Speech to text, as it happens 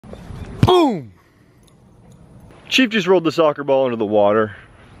Boom! Chief just rolled the soccer ball into the water.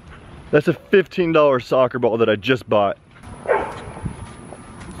 That's a $15 soccer ball that I just bought.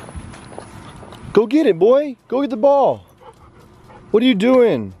 Go get it, boy. Go get the ball. What are you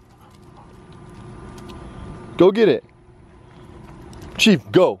doing? Go get it. Chief,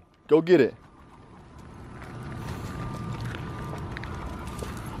 go. Go get it.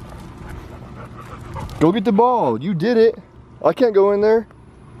 Go get the ball. You did it. I can't go in there.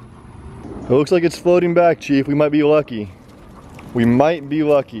 It looks like it's floating back, Chief. We might be lucky. We might be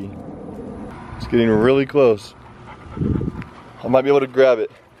lucky. It's getting really close. I might be able to grab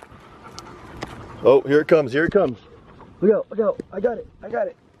it. Oh, here it comes. Here it comes. Look out, look out. I got it. I got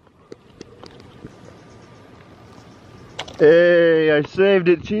it. Hey, I saved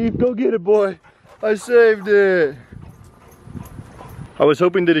it, Chief. Go get it, boy. I saved it. I was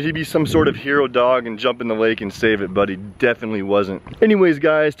hoping that he'd be some sort of hero dog and jump in the lake and save it, but he definitely wasn't. Anyways,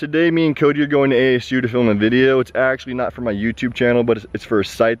 guys, today me and Cody are going to ASU to film a video. It's actually not for my YouTube channel, but it's for a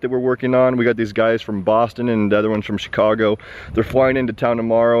site that we're working on. We got these guys from Boston and the other one's from Chicago. They're flying into town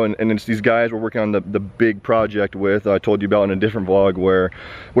tomorrow, and it's these guys we're working on the big project with. I told you about in a different vlog, where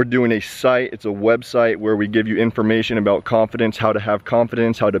we're doing a site. It's a website where we give you information about confidence, how to have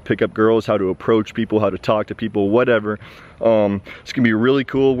confidence, how to pick up girls, how to approach people, how to talk to people, whatever. It's gonna be really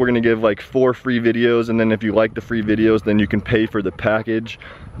cool. We're gonna give like 4 free videos, and then if you like the free videos, then you can pay for the package.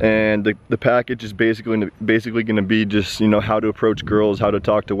 And the package is basically gonna be just, you know, how to approach girls, how to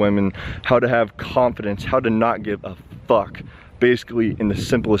talk to women, how to have confidence, how to not give a fuck, basically in the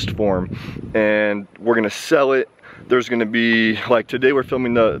simplest form. And we're gonna sell it. There's gonna be, like today we're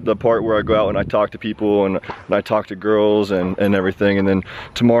filming the part where I go out and I talk to people and I talk to girls and everything, and then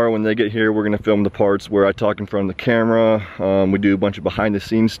tomorrow when they get here we're gonna film the parts where I talk in front of the camera. We do a bunch of behind the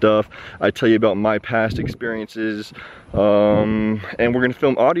scenes stuff. I tell you about my past experiences, and we're gonna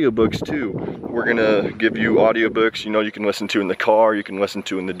film audiobooks too. We're gonna give you audiobooks, you know, you can listen to in the car, you can listen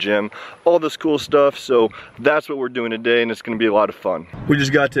to in the gym, all this cool stuff. So that's what we're doing today, and it's gonna be a lot of fun. We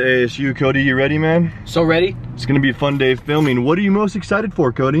just got to ASU. Cody, you ready, man? So ready? It's gonna be a fun day filming. What are you most excited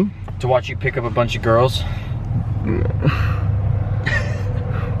for, Cody? To watch you pick up a bunch of girls.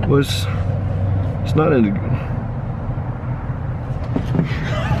 It's not a...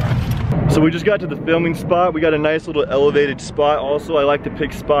 So we just got to the filming spot. We got a nice little elevated spot. Also, I like to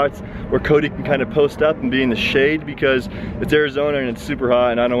pick spots where Cody can kind of post up and be in the shade, because it's Arizona and it's super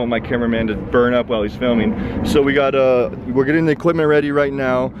hot and I don't want my cameraman to burn up while he's filming. So we got, we're getting the equipment ready right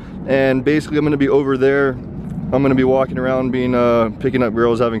now, and basically I'm gonna be over there. I'm gonna be walking around being, picking up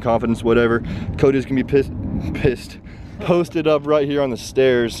girls, having confidence, whatever. Cody's gonna be posted up right here on the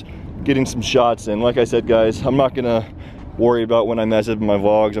stairs, getting some shots in. Like I said, guys, I'm not gonna worry about when I mess up in my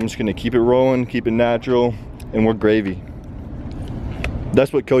vlogs. I'm just gonna keep it rolling, keep it natural, and we're gravy.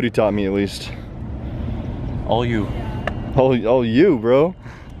 That's what Cody taught me, at least. All you. All you, bro.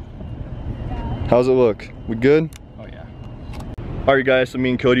 How's it look? We good? Oh yeah. Alright guys, so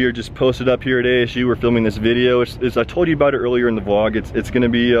me and Cody are just posted up here at ASU. We're filming this video. I told you about it earlier in the vlog. It's gonna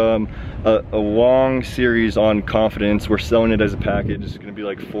be a long series on confidence. We're selling it as a package. It's gonna be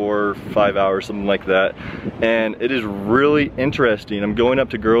like 4 or 5 hours, something like that. And it is really interesting. I'm going up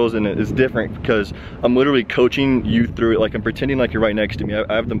to girls and it's different because I'm literally coaching you through it. Like I'm pretending like you're right next to me.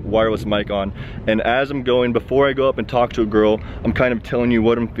 I have the wireless mic on, and as I'm going, before I go up and talk to a girl, I'm kind of telling you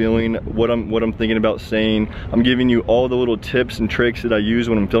what I'm feeling, what I'm thinking about saying. I'm giving you all the little tips and tricks that I use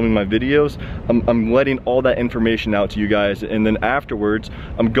when I'm filming my videos. I'm letting all that information out to you guys, and then afterwards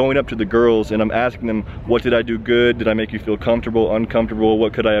I'm going up to the girls and I'm asking them, what did I do good? Did I make you feel comfortable, uncomfortable?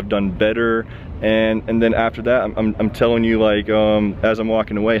 What could I have done better? And then after that I'm telling you, like, as I'm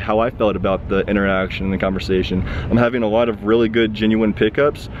walking away, how I felt about the interaction and the conversation. I'm having a lot of really good genuine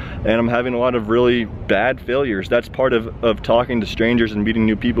pickups, and I'm having a lot of really bad failures. That's part of talking to strangers and meeting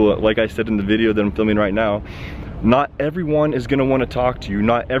new people. Like I said in the video that I'm filming right now, not everyone is gonna wanna talk to you.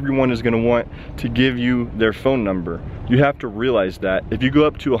 Not everyone is gonna want to give you their phone number. You have to realize that. If you go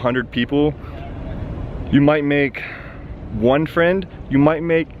up to 100 people, you might make 1 friend, you might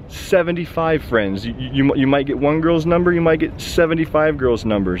make 75 friends. You might get 1 girl's number, you might get 75 girls'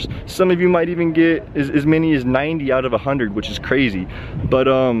 numbers. Some of you might even get as many as 90 out of 100, which is crazy. But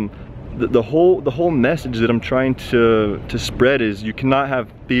the whole message that I'm trying to spread is you cannot have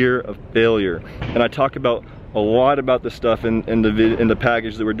fear of failure. And I talk about a lot about the stuff in the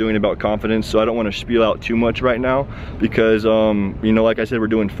package that we're doing about confidence, so I don't want to spiel out too much right now, because you know, like I said, we're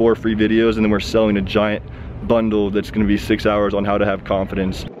doing 4 free videos and then we're selling a giant bundle that's going to be 6 hours on how to have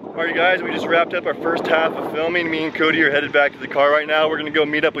confidence. Alright guys, we just wrapped up our first half of filming. Me and Cody are headed back to the car right now. We're gonna go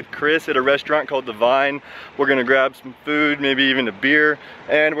meet up with Chris at a restaurant called The Vine. We're gonna grab some food, maybe even a beer,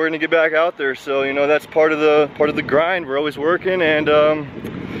 and we're gonna get back out there. So, you know, that's part of the grind. We're always working, and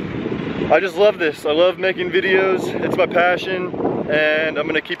I just love this. I love making videos. It's my passion, and I'm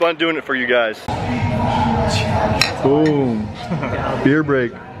gonna keep on doing it for you guys. Boom. Beer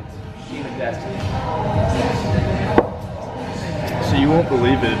break. So you won't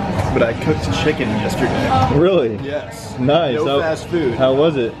believe it, but I cooked chicken yesterday. Really? Yes. Nice. No fast food. How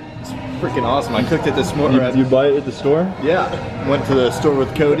was it? It's freaking awesome. I cooked it this morning. You buy it at the store? Yeah. Went to the store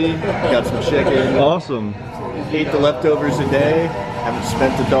with Cody, got some chicken. Awesome. Ate the leftovers a day. Haven't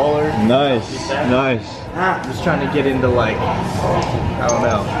spent $1. Nice. Nice. I'm just trying to get into, like, I don't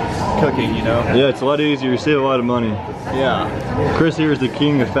know, cooking, you know? Yeah, it's a lot easier. You save a lot of money. Yeah. Chris here is the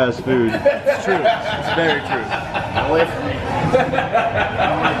king of fast food. It's true. It's very true. Away from me.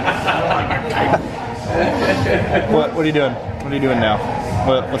 What are you doing? What are you doing now?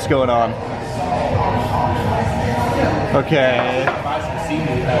 What's going on? Okay.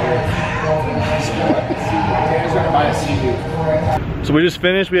 So we just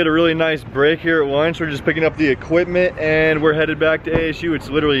finished. We had a really nice break here at lunch. We're just picking up the equipment and we're headed back to ASU. It's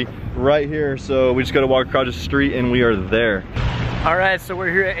literally right here, so we just gotta walk across the street and we are there. All right, so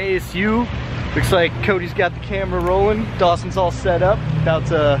we're here at ASU. Looks like Cody's got the camera rolling. Dawson's all set up, about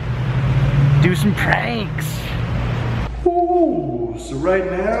to do some pranks. Ooh, so right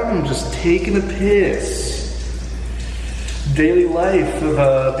now I'm just taking a piss. Daily life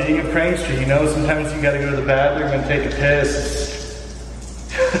of being a prankster, you know, sometimes you gotta go to the bathroom and take a piss.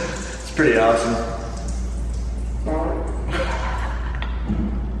 It's pretty awesome.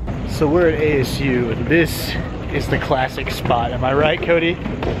 So we're at ASU, and this is the classic spot. Am I right, Cody?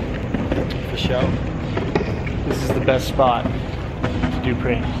 For sure. This is the best spot to do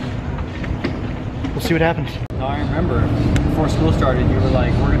pranks. We'll see what happens. No, I remember before school started, you were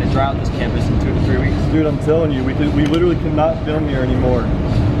like, we're gonna dry out this campus in 2 to 3 weeks. Dude, I'm telling you, we literally cannot film here anymore.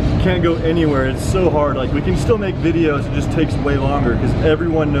 Can't go anywhere. It's so hard. Like, we can still make videos. It just takes way longer because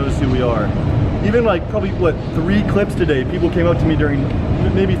everyone knows who we are. Even like probably what 3 clips today, people came up to me during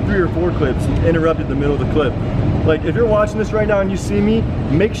maybe 3 or 4 clips and interrupted the middle of the clip. Like, if you're watching this right now and you see me,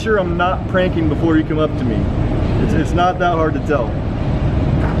 make sure I'm not pranking before you come up to me. It's not that hard to tell.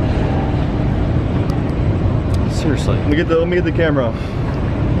 Seriously. Let me get the camera.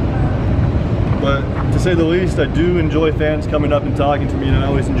 But to say the least, I do enjoy fans coming up and talking to me, and I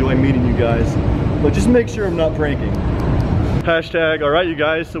always enjoy meeting you guys. But just make sure I'm not pranking. Hashtag, all right, you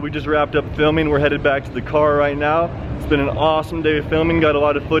guys, so we just wrapped up filming. We're headed back to the car right now. It's been an awesome day of filming, got a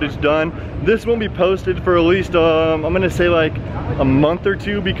lot of footage done. This won't be posted for at least, I'm gonna say like a month or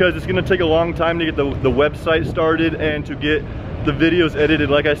 2, because it's gonna take a long time to get the website started and to get the videos edited.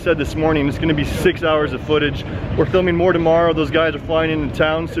 Like I said this morning, it's gonna be 6 hours of footage. We're filming more tomorrow. Those guys are flying into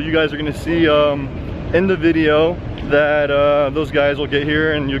town, so you guys are gonna see in the video that those guys will get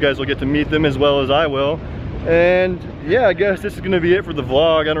here and you guys will get to meet them as well as I will. And yeah, I guess this is gonna be it for the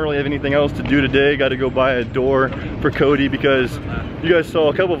vlog. I don't really have anything else to do today. Got to go buy a door for Cody because you guys saw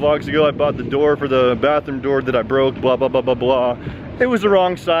a couple vlogs ago I bought the door for the bathroom door that I broke, blah blah blah blah blah. It was the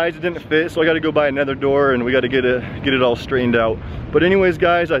wrong size, it didn't fit, so I got to go buy another door and we got to get it all straightened out. But anyways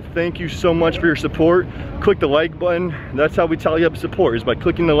guys, I thank you so much for your support. Click the like button. That's how we tally up support, is by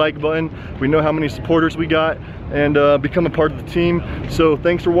clicking the like button. We know how many supporters we got and become a part of the team. So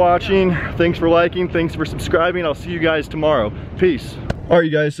thanks for watching, thanks for liking, thanks for subscribing. I'll see you guys tomorrow. Peace. Alright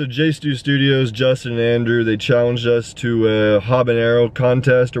you guys, so J Stu Studios, Justin and Andrew, they challenged us to a habanero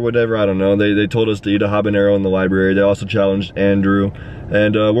contest or whatever, I don't know. They told us to eat a habanero in the library. They also challenged Andrew,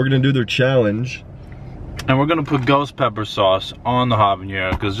 and we're gonna do their challenge. And we're gonna put ghost pepper sauce on the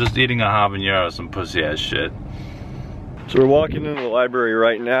habanero, because just eating a habanero is some pussy ass shit. So we're walking into the library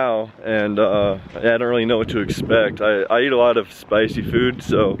right now, and I don't really know what to expect. I eat a lot of spicy food,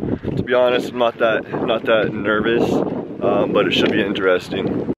 so to be honest, I'm not that nervous, but it should be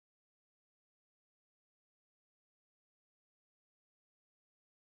interesting.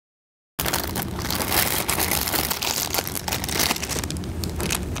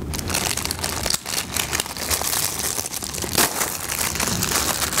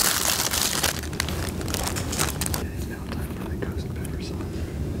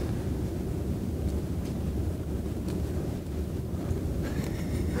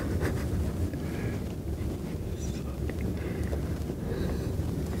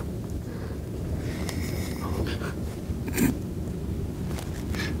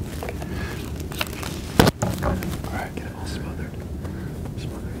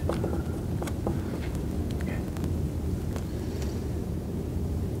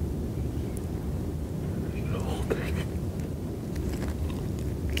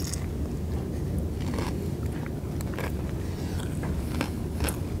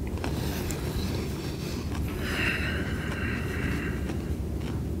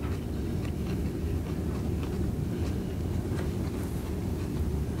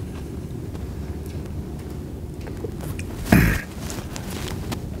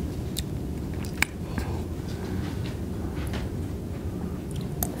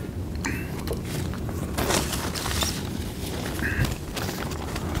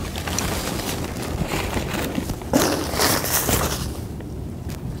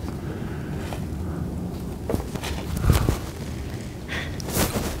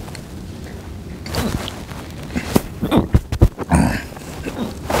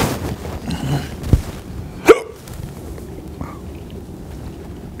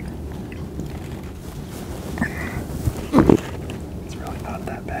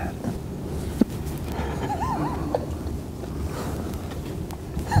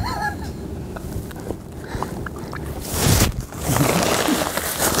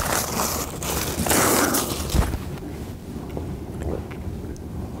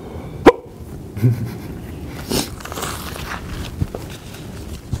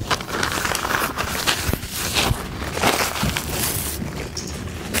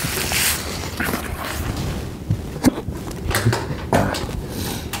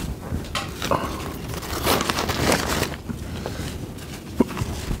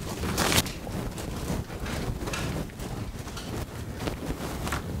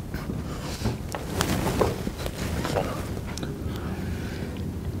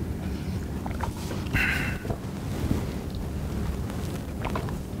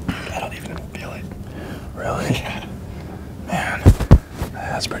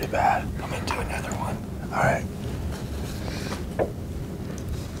 That's pretty bad. I'm gonna do another one. All right.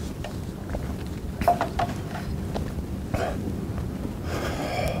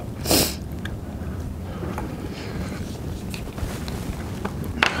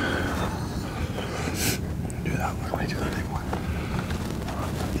 Do that one. Let me do the big one.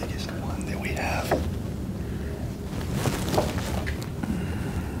 The biggest one that we have.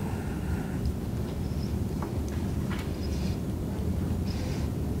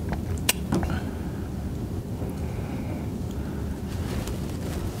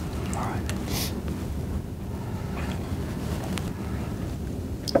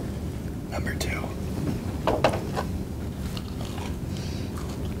 Number 2.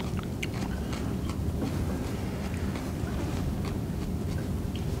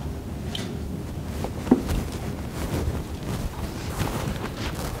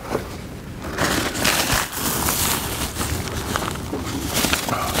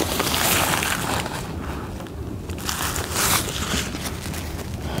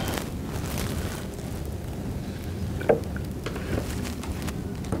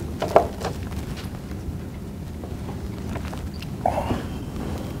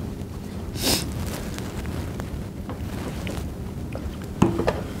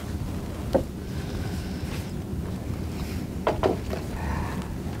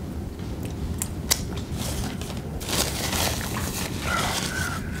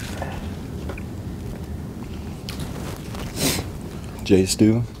 Jay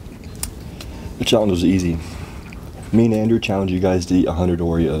Stu, the challenge was easy. Me and Andrew challenge you guys to eat 100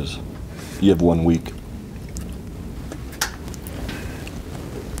 Oreos. You have 1 week.